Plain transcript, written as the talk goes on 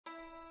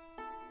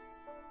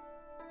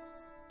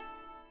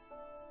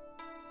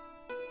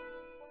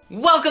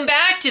Welcome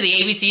back to the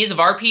ABCs of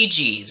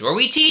RPGs, where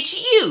we teach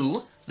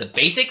you the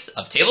basics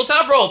of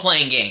tabletop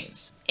role-playing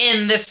games.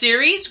 In this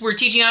series, we're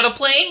teaching how to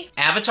play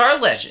Avatar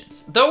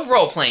Legends, the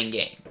role-playing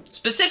game.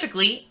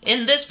 Specifically,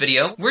 in this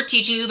video, we're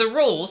teaching you the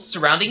rules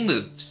surrounding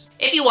moves.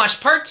 If you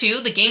watched part 2,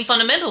 the Game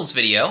Fundamentals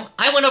video,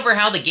 I went over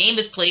how the game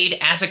is played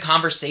as a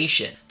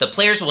conversation. The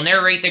players will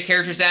narrate their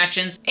character's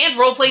actions and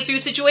roleplay through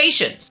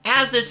situations.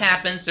 As this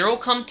happens, there will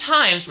come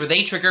times where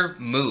they trigger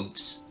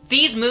moves.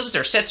 These moves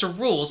are sets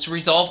of rules to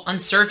resolve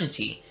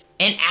uncertainty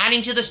and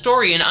adding to the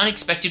story in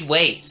unexpected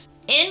ways.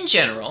 In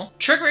general,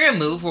 triggering a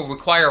move will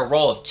require a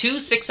roll of 2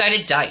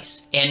 6-sided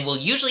dice and will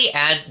usually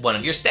add one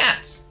of your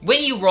stats.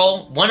 When you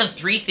roll, one of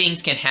 3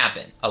 things can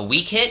happen: a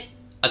weak hit,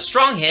 a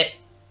strong hit,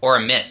 or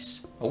a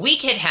miss. A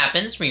weak hit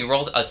happens when you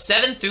roll a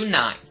 7 through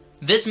 9.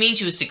 This means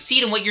you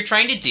succeed in what you're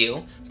trying to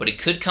do, but it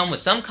could come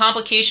with some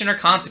complication or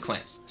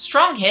consequence.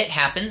 Strong hit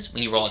happens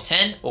when you roll a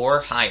 10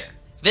 or higher.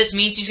 This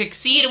means you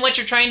succeed in what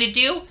you're trying to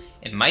do,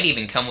 and might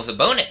even come with a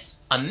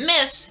bonus. A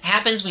miss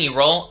happens when you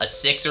roll a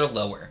 6 or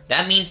lower.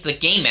 That means the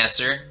Game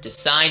Master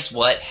decides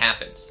what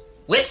happens.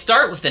 Let's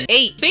start with the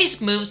 8 basic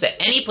moves that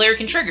any player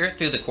can trigger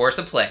through the course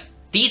of play.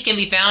 These can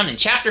be found in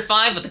Chapter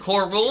 5 of the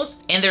core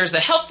rules, and there's a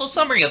helpful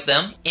summary of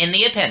them in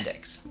the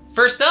appendix.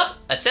 First up,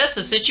 assess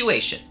the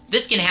situation.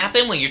 This can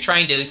happen when you're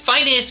trying to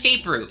find an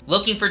escape route,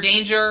 looking for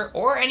danger,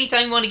 or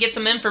anytime you want to get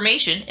some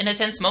information in a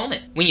tense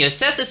moment. When you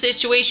assess a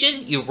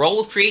situation, you roll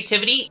with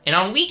creativity, and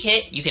on a weak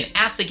hit, you can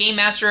ask the Game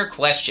Master a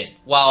question,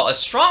 while a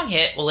strong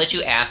hit will let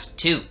you ask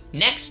 2.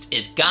 Next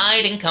is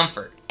guide and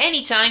comfort.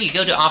 Anytime you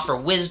go to offer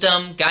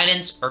wisdom,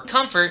 guidance, or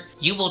comfort,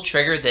 you will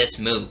trigger this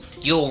move.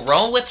 You'll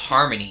roll with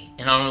harmony,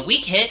 and on a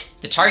weak hit,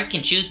 the target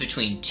can choose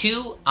between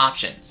 2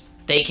 options.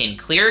 They can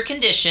clear a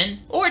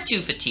condition or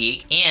 2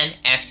 fatigue and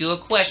ask you a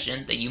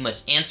question that you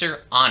must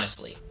answer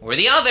honestly. Or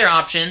the other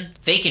option,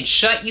 they can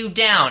shut you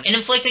down and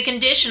inflict a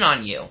condition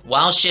on you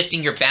while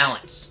shifting your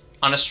balance.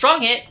 On a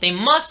strong hit, they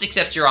must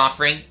accept your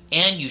offering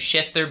and you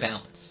shift their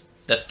balance.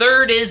 The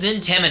third is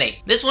intimidate.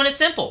 This one is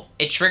simple.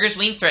 It triggers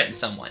when you threaten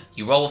someone.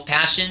 You roll with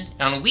passion,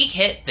 and on a weak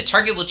hit, the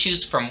target will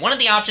choose from one of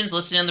the options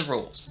listed in the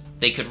rules.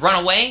 They could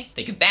run away,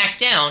 they could back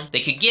down,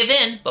 they could give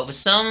in, but with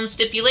some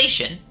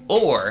stipulation,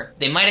 or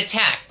they might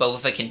attack, but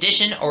with a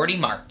condition already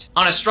marked.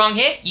 On a strong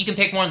hit, you can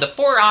pick one of the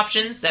 4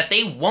 options that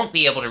they won't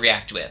be able to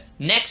react with.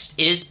 Next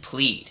is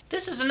plead.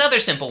 This is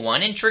another simple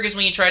one and triggers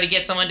when you try to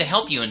get someone to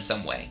help you in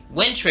some way.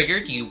 When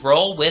triggered, you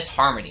roll with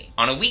harmony.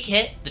 On a weak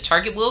hit, the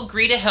target will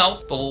agree to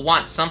help, but will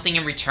want something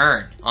in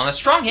return. On a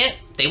strong hit,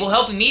 they will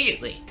help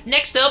immediately.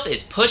 Next up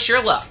is push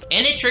your luck,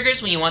 and it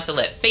triggers when you want to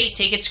let fate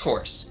take its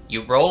course.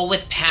 You roll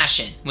with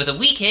passion. With a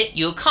weak hit,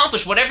 you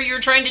accomplish whatever you're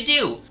trying to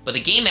do, but the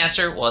Game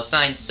Master will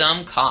assign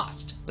some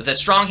cost. With a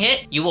strong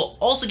hit, you will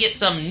also get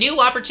some new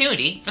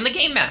opportunity from the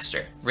Game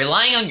Master.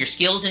 Relying on your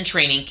skills and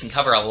training can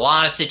cover a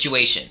lot of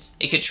situations.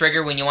 It could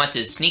trigger when you want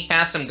to sneak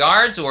past some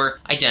guards or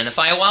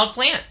identify a wild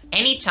plant.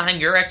 Anytime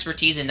your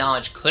expertise and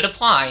knowledge could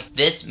apply,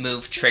 this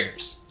move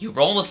triggers. You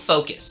roll with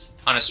focus.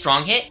 On a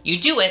strong hit, you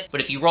do it,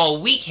 but if you roll a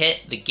weak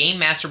hit, the Game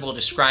Master will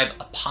describe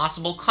a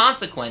possible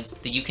consequence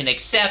that you can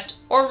accept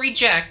or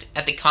reject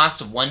at the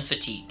cost of 1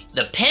 fatigue.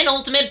 The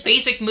penultimate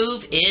basic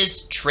move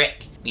is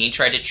trick. When you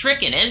try to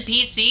trick an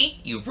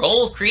NPC, you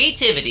roll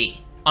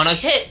creativity. On a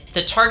hit,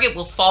 the target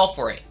will fall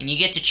for it, and you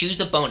get to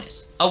choose a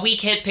bonus. A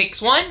weak hit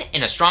picks 1,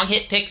 and a strong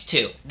hit picks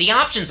 2. The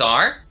options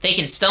are, they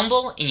can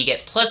stumble, and you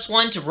get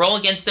 +1 to roll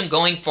against them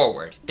going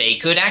forward. They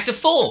could act a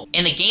fool,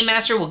 and the Game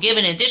Master will give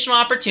an additional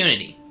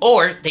opportunity.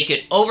 Or they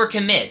could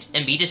overcommit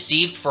and be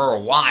deceived for a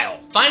while.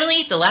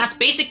 Finally, the last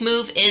basic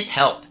move is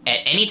help.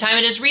 At any time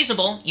it is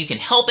reasonable, you can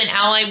help an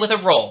ally with a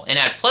roll, and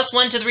add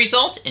 +1 to the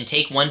result and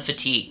take 1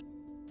 fatigue.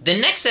 The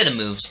next set of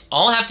moves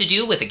all have to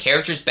do with the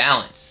character's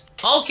balance.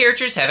 All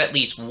characters have at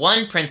least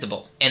 1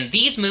 principle, and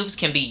these moves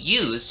can be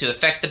used to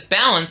affect the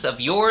balance of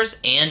yours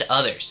and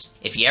others.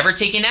 If you ever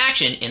take an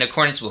action in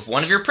accordance with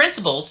one of your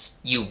principles,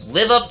 you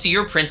live up to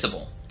your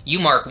principle. You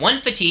mark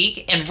 1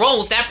 fatigue and roll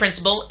with that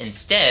principle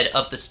instead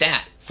of the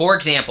stat. For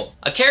example,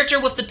 a character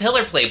with the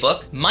Pillar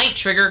playbook might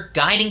trigger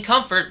Guide and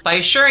Comfort by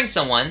assuring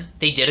someone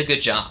they did a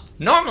good job.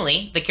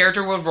 Normally, the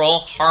character would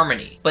roll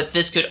Harmony, but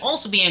this could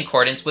also be in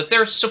accordance with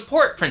their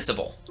Support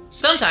principle.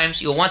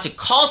 Sometimes you'll want to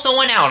call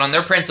someone out on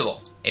their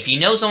principle. If you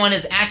know someone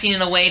is acting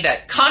in a way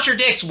that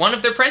contradicts one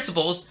of their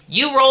principles,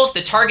 you roll with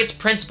the target's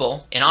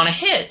principle, and on a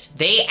hit,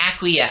 they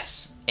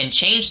acquiesce and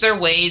change their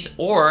ways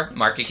or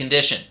mark a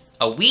condition.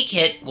 A weak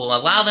hit will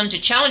allow them to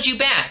challenge you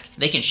back.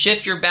 They can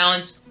shift your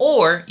balance,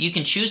 or you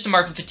can choose to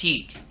mark a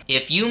fatigue.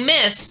 If you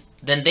miss,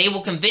 then they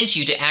will convince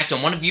you to act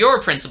on one of your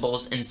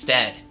principles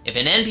instead. If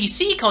an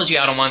NPC calls you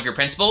out on one of your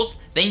principles,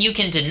 then you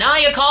can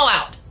deny a call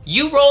out.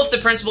 You roll with the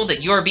principle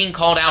that you are being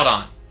called out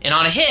on, and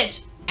on a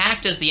hit,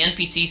 act as the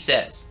NPC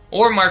says,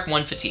 or mark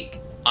 1 fatigue.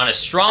 On a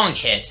strong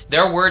hit,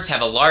 their words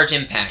have a large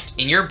impact,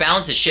 and your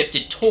balance is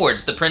shifted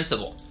towards the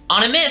principle.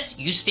 On a miss,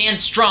 you stand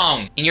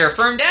strong, and your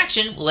affirmed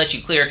action will let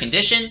you clear a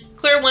condition,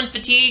 clear 1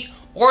 fatigue,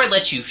 or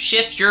let you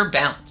shift your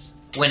balance.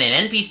 When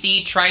an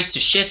NPC tries to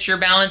shift your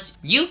balance,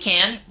 you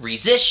can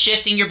resist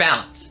shifting your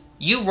balance.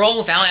 you roll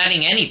without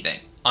adding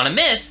anything. On a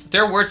miss,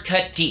 their words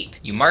cut deep.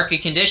 You mark a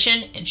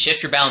condition and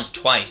shift your balance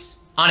twice.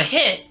 On a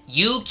hit,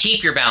 you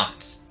keep your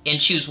balance and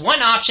choose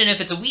one option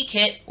if it's a weak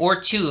hit or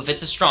two if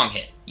it's a strong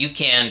hit. You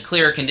can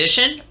clear a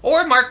condition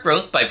or mark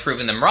growth by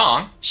proving them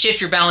wrong,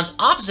 shift your balance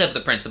opposite of the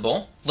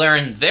principal,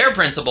 learn their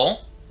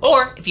principal,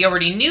 or if you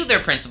already knew their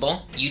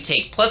principal, you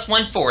take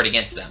 +1 forward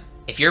against them.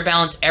 If your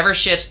balance ever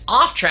shifts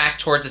off track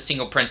towards a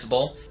single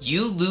principal,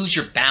 you lose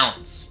your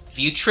balance. If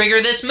you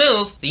trigger this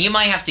move, then you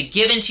might have to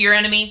give in to your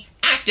enemy,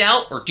 act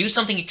out, or do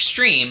something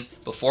extreme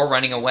before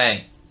running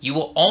away. You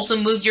will also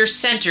move your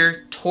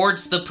center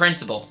towards the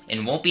principal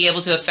and won't be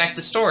able to affect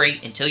the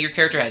story until your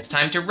character has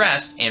time to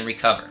rest and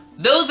recover.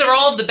 Those are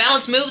all of the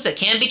balance moves that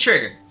can be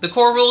triggered. The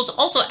core rules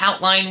also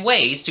outline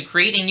ways to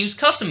create and use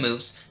custom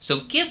moves, so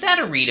give that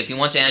a read if you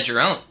want to add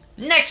your own.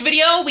 Next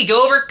video, we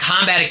go over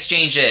combat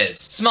exchanges.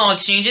 Small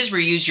exchanges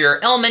where you use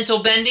your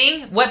elemental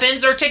bending,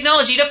 weapons, or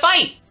technology to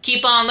fight.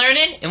 Keep on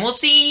learning, and we'll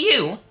see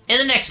you in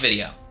the next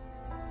video.